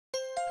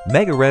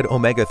MegaRed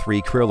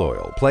Omega-3 Krill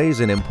Oil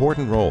plays an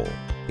important role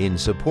in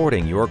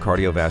supporting your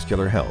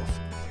cardiovascular health.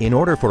 In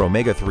order for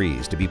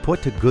omega-3s to be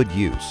put to good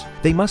use,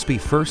 they must be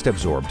first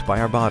absorbed by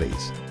our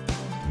bodies.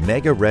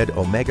 MegaRed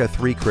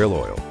Omega-3 Krill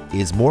Oil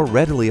is more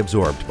readily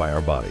absorbed by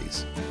our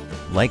bodies.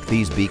 Like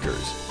these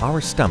beakers, our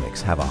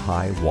stomachs have a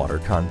high water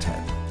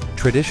content.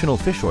 Traditional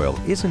fish oil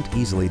isn't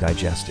easily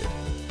digested.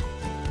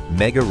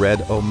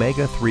 MegaRed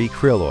Omega-3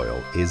 Krill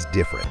Oil is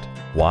different.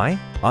 Why?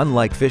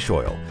 Unlike fish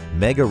oil,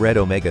 MegaRed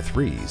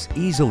Omega-3s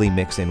easily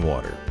mix in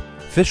water.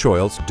 Fish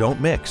oils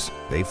don't mix,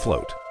 they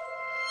float.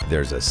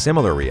 There's a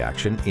similar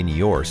reaction in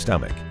your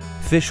stomach.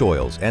 Fish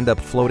oils end up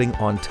floating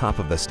on top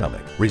of the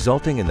stomach,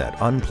 resulting in that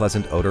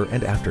unpleasant odor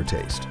and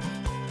aftertaste.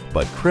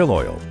 But krill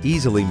oil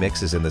easily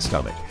mixes in the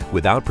stomach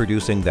without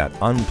producing that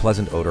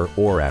unpleasant odor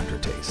or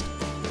aftertaste.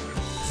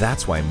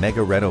 That's why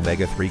MegaRed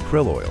Omega-3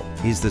 Krill Oil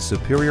is the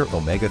superior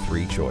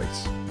omega-3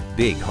 choice.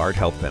 Big heart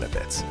health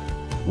benefits.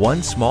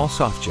 One small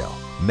soft gel,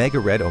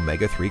 MegaRed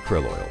Omega-3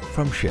 Krill Oil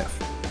from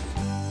Schiff.